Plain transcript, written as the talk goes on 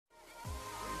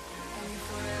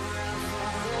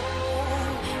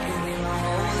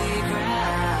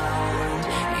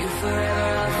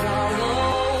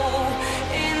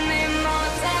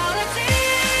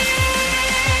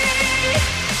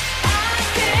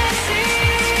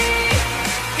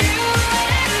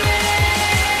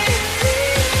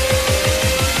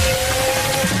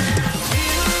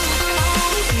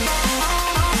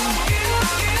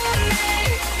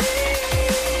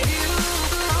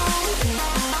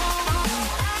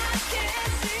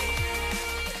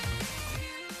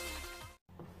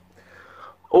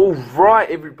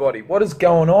Alright everybody, what is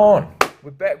going on?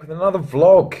 We're back with another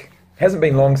vlog. Hasn't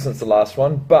been long since the last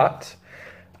one, but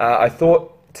I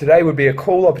thought today would be a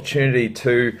cool opportunity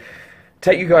to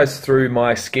take you guys through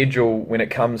my schedule when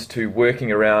it comes to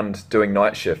working around doing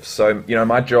night shifts. So, you know,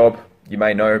 my job, you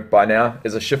may know by now,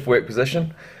 is a shift work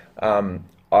position.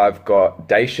 I've got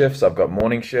day shifts, I've got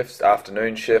morning shifts,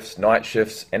 afternoon shifts, night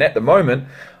shifts, and at the moment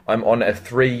I'm on a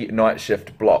 3 night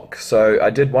shift block. So I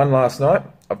did one last night,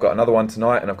 I've got another one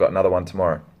tonight, and I've got another one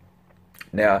tomorrow.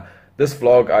 Now, this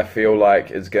vlog I feel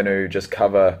like is going to just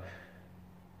cover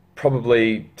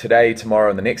probably today, tomorrow,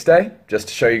 and the next day, just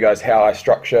to show you guys how I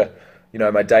structure, you know,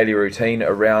 my daily routine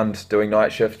around doing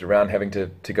night shift, around having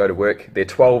to go to work. They're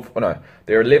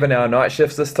 11-hour night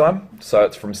shifts this time, so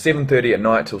it's from 7:30 at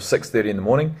night till 6:30 in the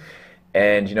morning,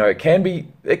 and you know it can be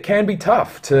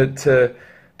tough to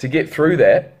get through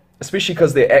that, especially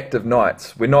because they're active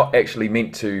nights. We're not actually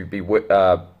meant to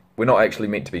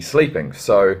be sleeping.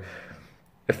 So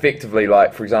effectively,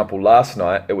 like for example, last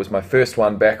night it was my first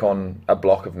one back on a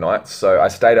block of nights, so I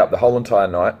stayed up the whole entire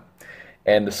night,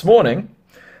 and this morning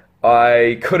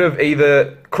I could have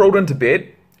either crawled into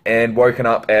bed and woken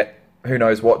up at who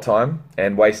knows what time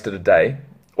and wasted a day,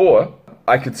 or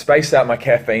I could space out my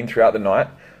caffeine throughout the night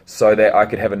so that I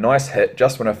could have a nice hit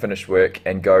just when I finished work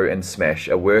and go and smash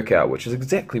a workout, which is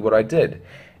exactly what I did.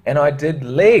 And I did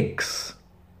legs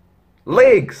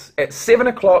at 7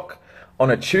 o'clock on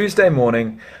a Tuesday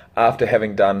morning after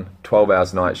having done 12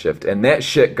 hours night shift. And that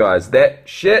shit, guys, that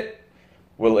shit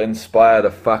will inspire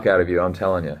the fuck out of you, I'm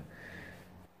telling you.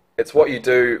 It's what you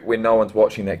do when no one's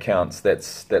watching that counts.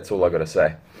 That's all I gotta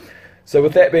say. So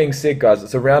with that being said, guys,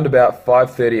 it's around about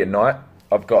 5:30 at night.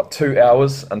 I've got 2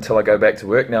 hours until I go back to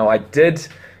work. Now, I did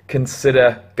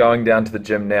consider going down to the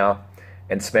gym now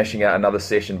and smashing out another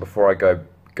session before I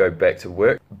go back to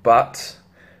work. But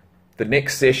the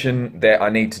next session that I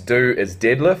need to do is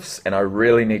deadlifts, and I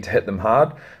really need to hit them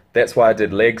hard. That's why I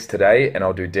did legs today, and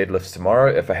I'll do deadlifts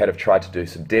tomorrow. If I had have tried to do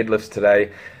some deadlifts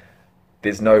today,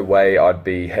 there's no way I'd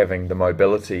be having the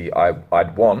mobility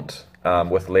I'd want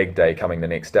with leg day coming the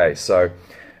next day. So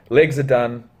legs are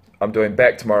done. I'm doing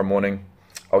back tomorrow morning.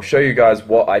 I'll show you guys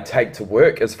what I take to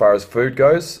work as far as food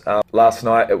goes. Last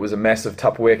night it was a massive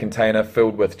Tupperware container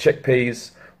filled with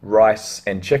chickpeas, rice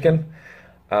and chicken.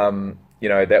 You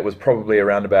know, that was probably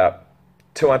around about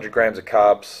 200 grams of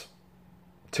carbs,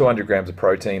 200 grams of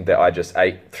protein that I just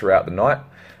ate throughout the night.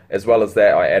 As well as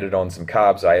that, I added on some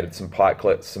carbs. I added some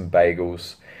pikelets, some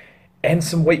bagels, and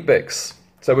some Weet Bix.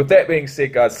 So with that being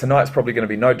said, guys, tonight's probably going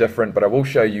to be no different, but I will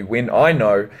show you when I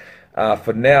know.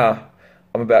 For now,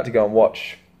 I'm about to go and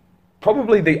watch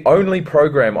probably the only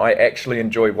program I actually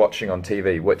enjoy watching on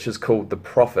TV, which is called The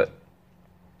Profit.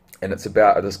 And it's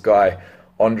about this guy,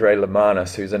 Andre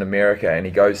Lemanis, who's in America, and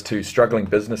he goes to struggling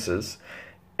businesses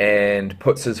and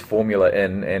puts his formula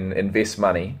in and invests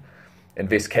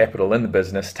capital in the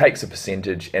business, takes a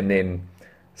percentage, and then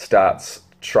starts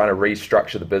trying to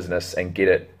restructure the business and get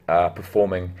it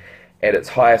performing at its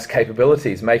highest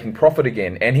capabilities, making profit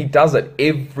again. And he does it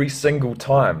every single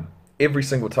time.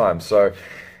 So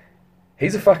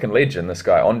he's a fucking legend, this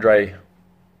guy, Andre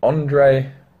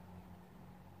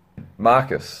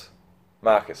Marcus,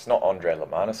 not Andre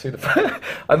Lemanis. Who the fuck?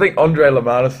 I think Andre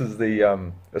Lemanis is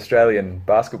the Australian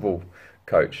basketball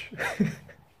coach.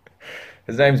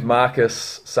 His name's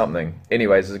Marcus something.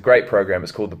 Anyways, it's a great program.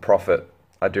 It's called The Profit.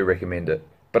 I do recommend it.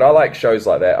 But I like shows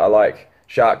like that. I like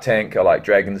Shark Tank. I like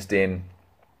Dragon's Den.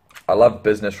 I love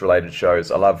business-related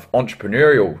shows. I love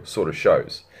entrepreneurial sort of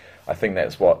shows. I think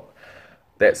that's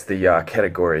the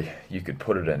category you could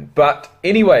put it in. But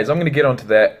anyways, I'm going to get onto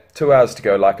that. 2 hours to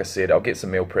go, like I said. I'll get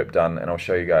some meal prep done, and I'll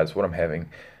show you guys what I'm having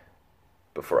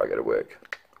before I go to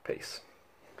work. Peace.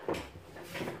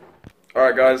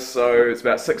 Alright guys, so it's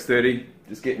about 6:30,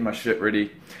 just getting my shit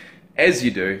ready, as you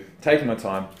do, taking my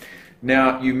time.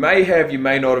 Now, you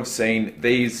may not have seen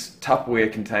these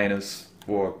Tupperware containers,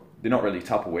 or they're not really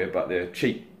Tupperware, but they're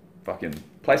cheap fucking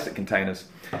plastic containers,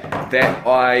 that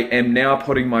I am now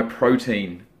putting my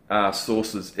protein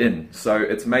sources in. So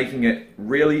it's making it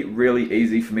really, really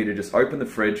easy for me to just open the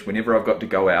fridge whenever I've got to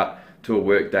go out to a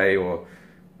work day, or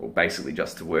basically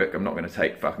just to work. I'm not going to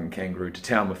take fucking Kangaroo to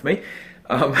town with me.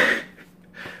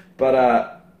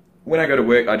 But when I go to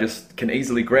work, I just can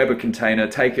easily grab a container,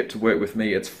 take it to work with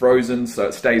me. It's frozen, so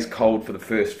it stays cold for the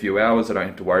first few hours. I don't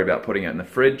have to worry about putting it in the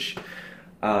fridge.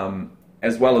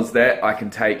 As well as that, I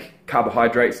can take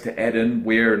carbohydrates to add in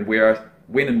when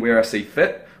and where I see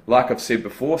fit, like I've said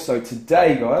before. So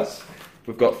today, guys,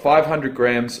 we've got 500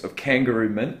 grams of Kangaroo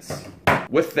mince.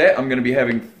 With that, I'm going to be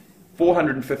having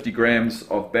 450 grams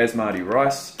of basmati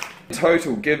rice.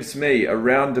 Total gives me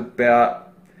around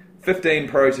about 15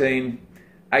 protein,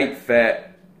 8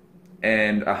 fat,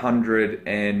 and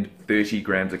 130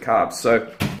 grams of carbs.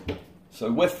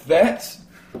 So with that,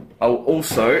 I'll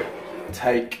also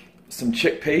take some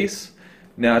chickpeas.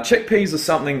 Now, chickpeas are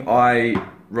something I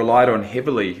relied on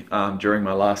heavily during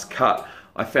my last cut.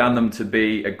 I found them to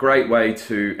be a great way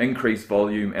to increase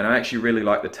volume, and I actually really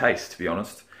like the taste, to be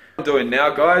honest. What I'm doing now,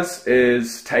 guys,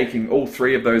 is taking all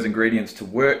 3 of those ingredients to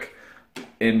work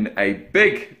in a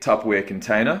big Tupperware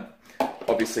container.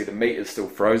 Obviously the meat is still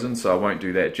frozen, so I won't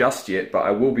do that just yet, but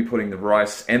I will be putting the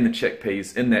rice and the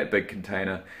chickpeas in that big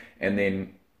container, and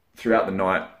then throughout the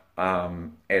night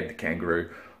add the kangaroo.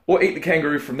 Or eat the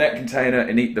kangaroo from that container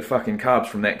and eat the fucking carbs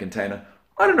from that container.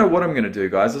 I don't know what I'm going to do,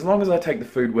 guys. As long as I take the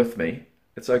food with me,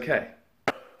 it's okay.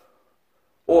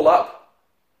 All up,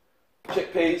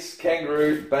 chickpeas,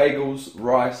 kangaroo, bagels,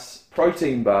 rice,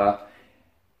 protein bar,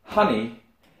 honey,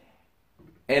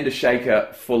 and a shaker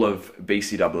full of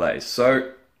BCAAs.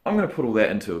 So I'm going to put all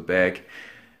that into a bag,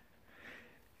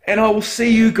 and I will see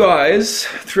you guys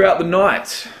throughout the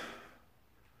night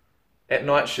at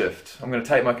night shift. I'm going to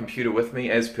take my computer with me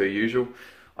as per usual.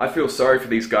 I feel sorry for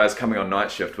these guys coming on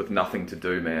night shift with nothing to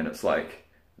do, man. It's like,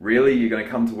 really? You're going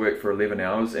to come to work for 11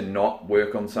 hours and not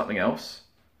work on something else?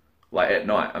 Like at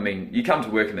night. I mean, you come to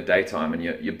work in the daytime and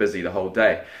you're busy the whole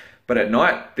day. But at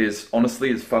night, there's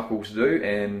fuck all to do,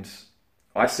 and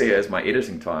I see it as my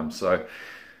editing time. So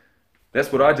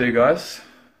that's what I do, guys.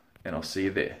 And I'll see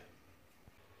you there.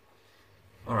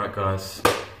 Alright, guys.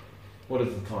 What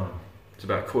is the time? It's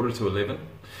about 11:15.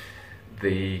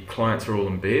 The clients are all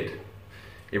in bed.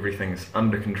 Everything's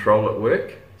under control at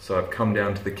work. So I've come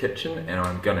down to the kitchen and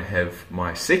I'm going to have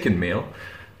my second meal.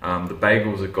 The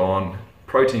bagels are gone,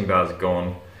 protein bars are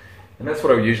gone, and that's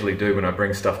what I usually do when I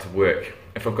bring stuff to work.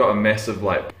 If I've got a massive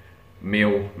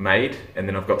meal made and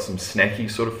then I've got some snacky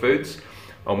sort of foods,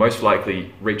 I'll most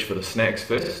likely reach for the snacks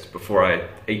first before I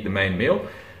eat the main meal,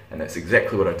 and that's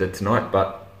exactly what I did tonight.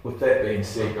 But with that being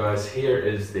said, guys, here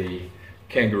is the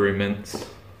kangaroo mince.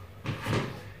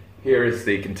 Here is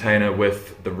the container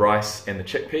with the rice and the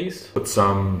chickpeas. Put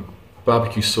some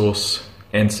barbecue sauce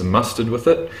and some mustard with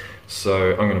it.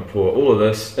 So I'm going to pour all of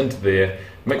this into there,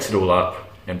 mix it all up,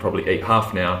 and probably eat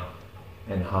half now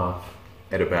and half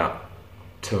at about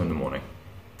 2 in the morning.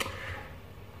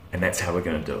 And that's how we're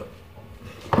going to do it.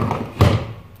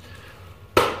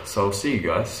 So I'll see you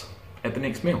guys at the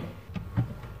next meal.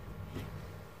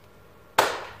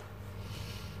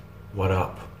 What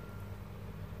up?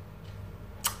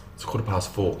 It's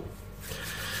 4:15.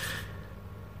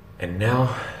 And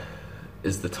now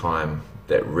is the time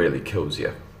that really kills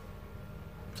you.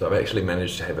 So I've actually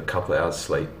managed to have a couple of hours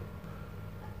sleep.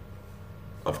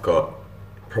 I've got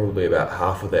probably about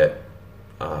half of that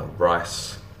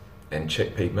rice and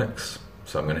chickpea mix.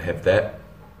 So I'm going to have that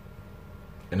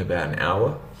in about an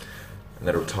hour. And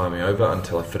that'll tie me over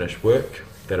until I finish work.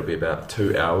 That'll be about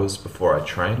 2 hours before I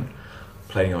train.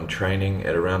 Planning on training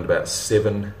at around about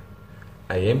 7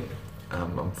 AM.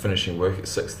 I'm finishing work at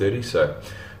 6:30, so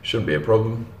shouldn't be a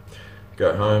problem.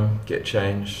 Go home, get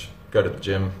changed, go to the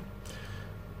gym.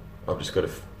 I've just got to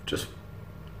just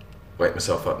wake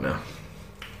myself up now.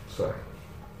 So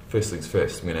first things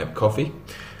first, I'm going to have coffee,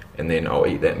 and then I'll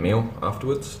eat that meal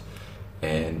afterwards,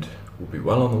 and we'll be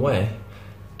well on the way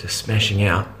to smashing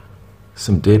out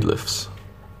some deadlifts,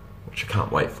 which I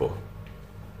can't wait for.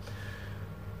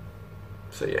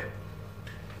 So yeah.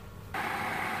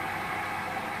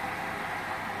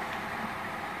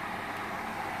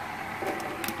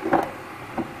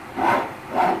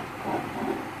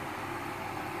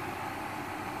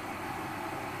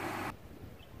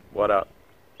 What up?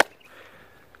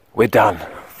 We're done,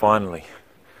 finally.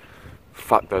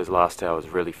 Fuck, those last hours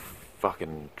really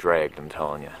fucking dragged, I'm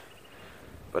telling you.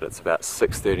 But it's about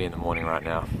 6:30 in the morning right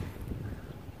now.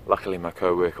 Luckily my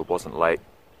co-worker wasn't late,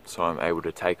 so I'm able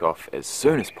to take off as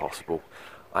soon as possible.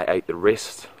 I ate the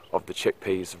rest of the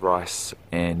chickpeas, rice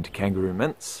and kangaroo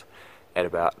mince at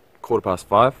about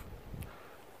 5:15.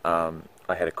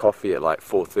 I had a coffee at like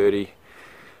 4:30.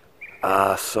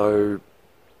 So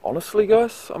honestly,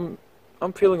 guys,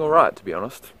 I'm feeling alright, to be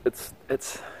honest.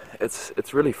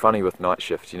 It's really funny with night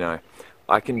shift, you know.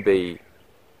 I can be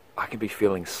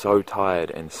feeling so tired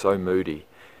and so moody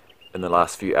in the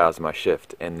last few hours of my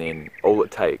shift, and then all it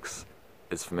takes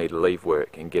is for me to leave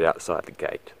work and get outside the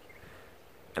gate,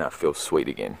 and I feel sweet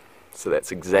again. So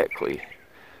that's exactly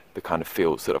the kind of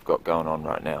feels that I've got going on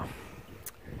right now.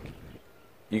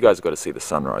 You guys have got to see the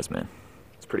sunrise, man.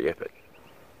 It's pretty epic.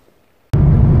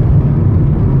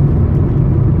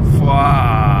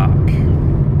 Fuck.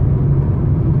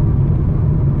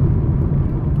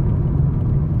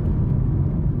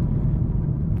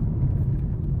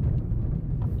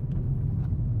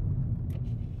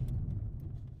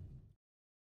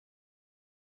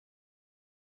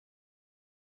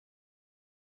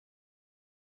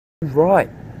 Right,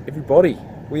 everybody,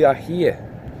 we are here.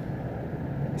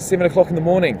 7 o'clock in the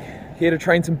morning, here to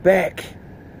train some back.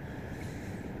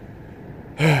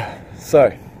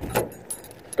 So,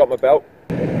 got my belt.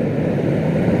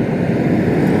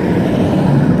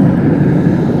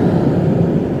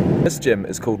 This gym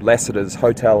is called Lassiter's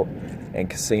Hotel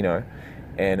and Casino,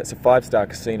 and it's a 5-star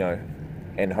casino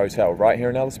and hotel right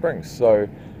here in Alice Springs. So,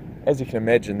 as you can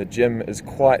imagine, the gym is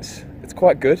quite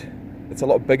good. It's a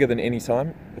lot bigger than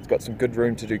Anytime. It's got some good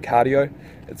room to do cardio.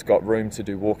 It's got room to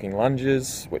do walking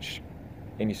lunges, which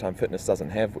Anytime Fitness doesn't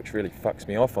have, which really fucks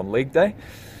me off on leg day.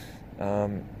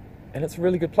 And it's a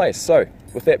really good place. So,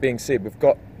 with that being said, we've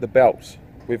got the belt,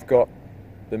 we've got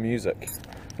the music,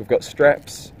 we've got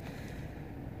straps,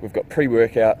 we've got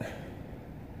pre-workout,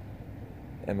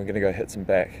 and we're gonna go hit some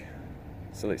back.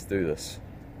 So let's do this.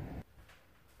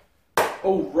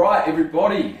 All right,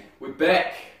 everybody, we're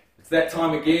back. It's that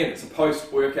time again. It's a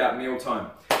post-workout meal time.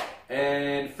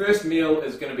 And first meal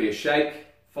is going to be a shake,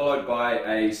 followed by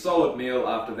a solid meal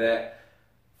after that,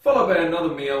 followed by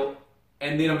another meal,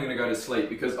 and then I'm going to go to sleep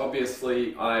because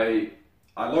obviously I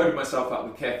loaded myself up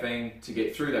with caffeine to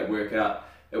get through that workout.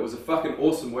 It was a fucking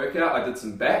awesome workout. I did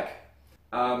some back.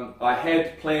 I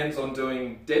had plans on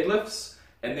doing deadlifts,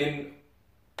 and then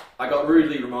I got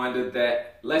rudely reminded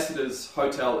that Lassiter's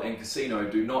Hotel and Casino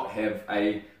do not have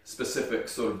a specific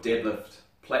sort of deadlift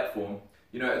platform.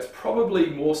 You know, it's probably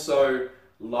more so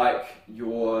like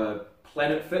your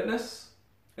Planet Fitness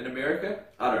in America.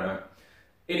 I don't know.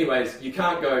 Anyways, you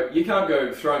can't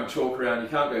go throwing chalk around, you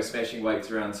can't go smashing weights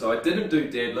around. So I didn't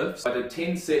do deadlifts. I did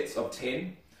 10 sets of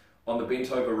 10 on the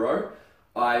bent over row.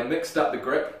 I mixed up the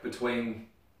grip between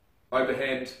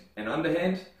overhand and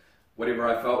underhand, whatever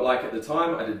I felt like at the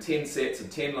time. I did 10 sets of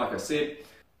 10, like I said.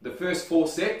 The first 4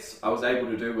 sets I was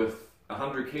able to do with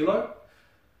 100 kilo.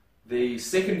 The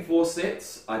second 4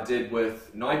 sets I did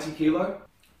with 90 kilo,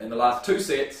 and the last 2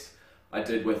 sets I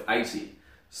did with 80.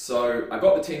 So I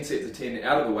got the 10 sets of 10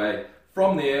 out of the way.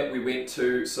 From there we went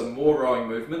to some more rowing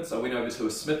movements. I went over to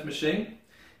a Smith machine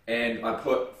and I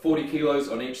put 40 kilos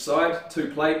on each side,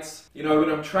 2 plates. You know, when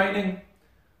I'm training,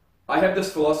 I have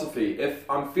this philosophy. If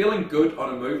I'm feeling good on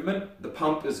a movement, the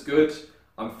pump is good,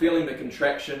 I'm feeling the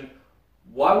contraction,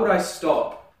 why would I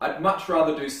stop? I'd much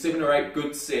rather do 7 or 8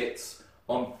 good sets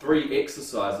on 3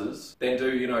 exercises than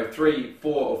do, you know, 3,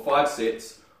 4 or 5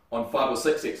 sets on 5 or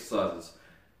 6 exercises.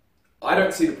 I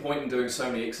don't see the point in doing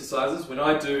so many exercises. When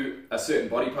I do a certain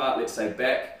body part, let's say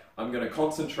back, I'm going to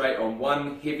concentrate on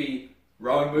one heavy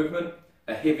rowing movement,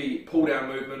 a heavy pull down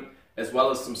movement, as well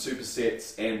as some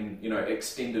supersets and, you know,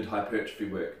 extended hypertrophy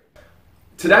work.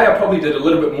 Today I probably did a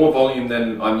little bit more volume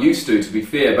than I'm used to be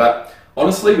fair, but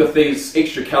honestly with these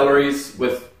extra calories,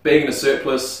 with being in a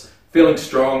surplus, feeling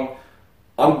strong,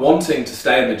 I'm wanting to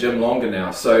stay in the gym longer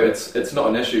now, so it's not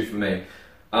an issue for me.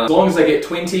 As long as I get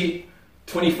 20,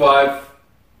 25,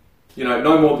 you know,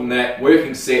 no more than that,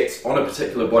 working sets on a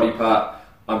particular body part,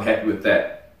 I'm happy with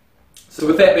that. So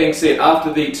with that being said,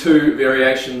 after the 2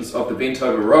 variations of the bent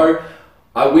over row,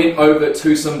 I went over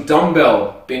to some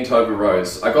dumbbell bent over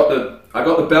rows. I got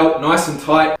the belt nice and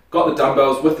tight, got the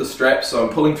dumbbells with the straps, so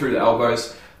I'm pulling through the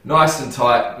elbows, nice and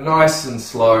tight, nice and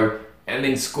slow, and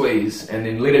then squeeze, and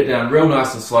then let it down real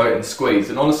nice and slow and squeeze.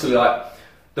 And honestly, like,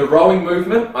 the rowing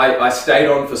movement, I stayed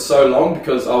on for so long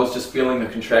because I was just feeling the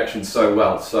contraction so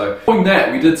well. So doing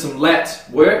that, we did some lat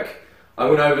work. I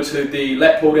went over to the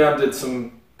lat pull down, did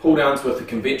some pull downs with the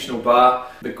conventional bar.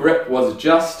 The grip was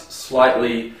just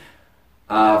slightly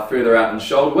further out in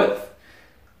shoulder width,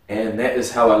 and that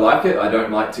is how I like it. I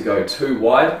don't like to go too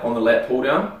wide on the lat pull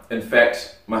down. In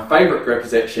fact, my favourite grip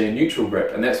is actually a neutral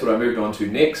grip, and that's what I moved on to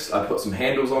next. I put some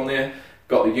handles on there,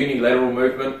 got the unilateral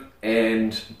movement,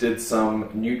 and did some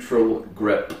neutral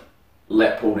grip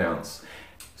lat pull downs.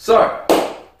 So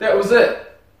that was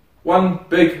it. One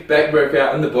big back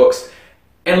workout in the books,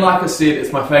 and like I said,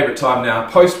 it's my favourite time now,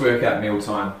 post-workout meal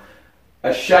time.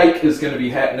 A shake is going to be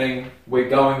happening. We're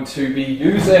going to be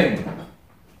using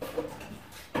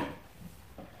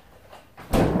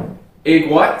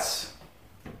egg whites,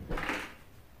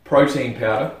 protein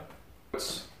powder,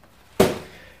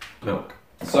 milk.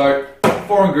 So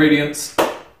 4 ingredients.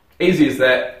 Easy as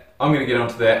that. I'm going to get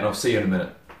onto that and I'll see you in a minute.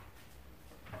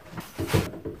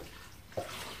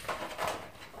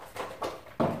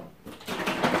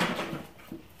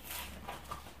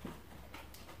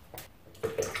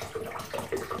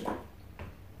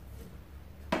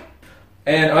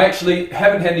 And I actually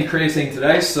haven't had any creatine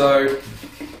today, so,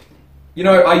 you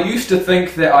know, I used to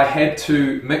think that I had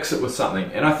to mix it with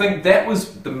something, and I think that was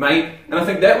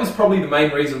probably the main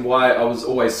reason why I was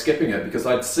always skipping it, because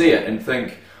I'd see it and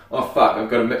think, oh fuck, I've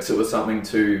got to mix it with something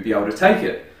to be able to take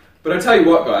it. But I tell you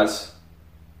what, guys,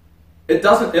 it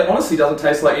honestly doesn't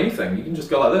taste like anything. You can just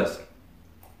go like this.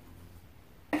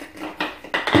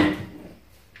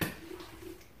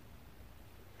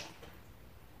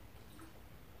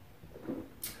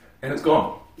 And it's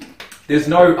gone. There's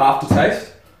no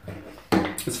aftertaste.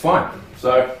 It's fine.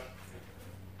 So,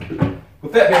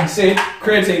 with that being said,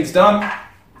 creatine's done.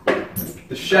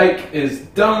 The shake is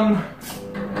done.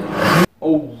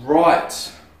 All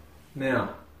right.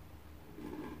 Now,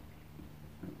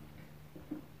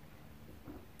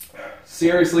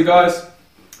 seriously, guys,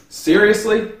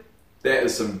 seriously, that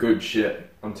is some good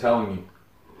shit. I'm telling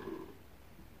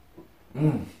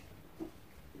you.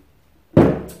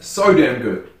 So damn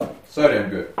good. So damn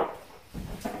good.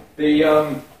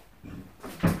 The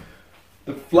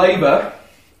flavour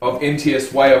of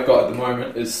NTS Whey I've got at the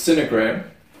moment is Cinegram,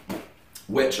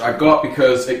 which I got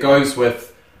because it goes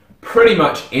with pretty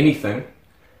much anything,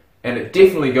 and it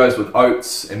definitely goes with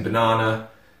oats and banana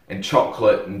and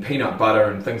chocolate and peanut butter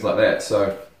and things like that,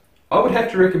 so I would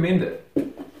have to recommend it.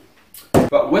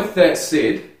 But with that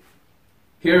said,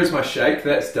 here is my shake,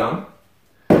 that's done.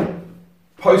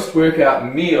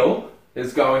 Post-workout meal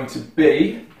is going to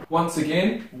be, once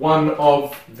again, one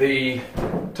of the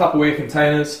Tupperware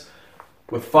containers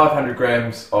with 500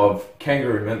 grams of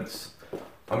kangaroo mince.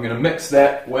 I'm going to mix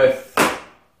that with,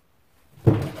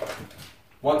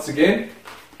 once again,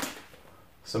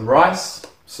 some rice.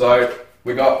 So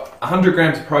we got 100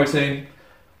 grams of protein,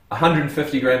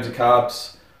 150 grams of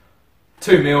carbs,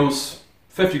 2 meals,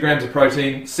 50 grams of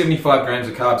protein, 75 grams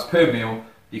of carbs per meal.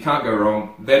 You can't go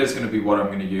wrong. That is going to be what I'm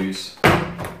going to use.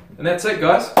 And that's it,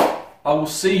 guys. I will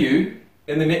see you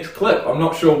in the next clip. I'm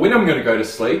not sure when I'm going to go to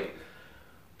sleep,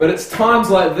 but it's times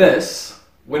like this,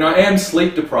 when I am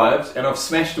sleep deprived and I've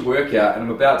smashed a workout and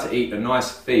I'm about to eat a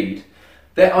nice feed,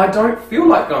 that I don't feel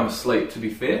like going to sleep, to be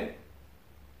fair.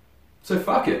 So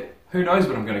fuck it. Who knows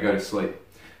when I'm going to go to sleep?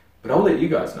 But I'll let you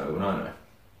guys know when I know.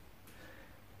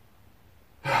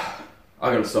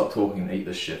 I gotta stop talking and eat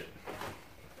this shit.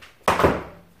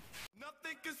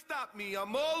 Nothing can stop me,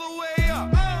 I'm all the way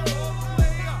up.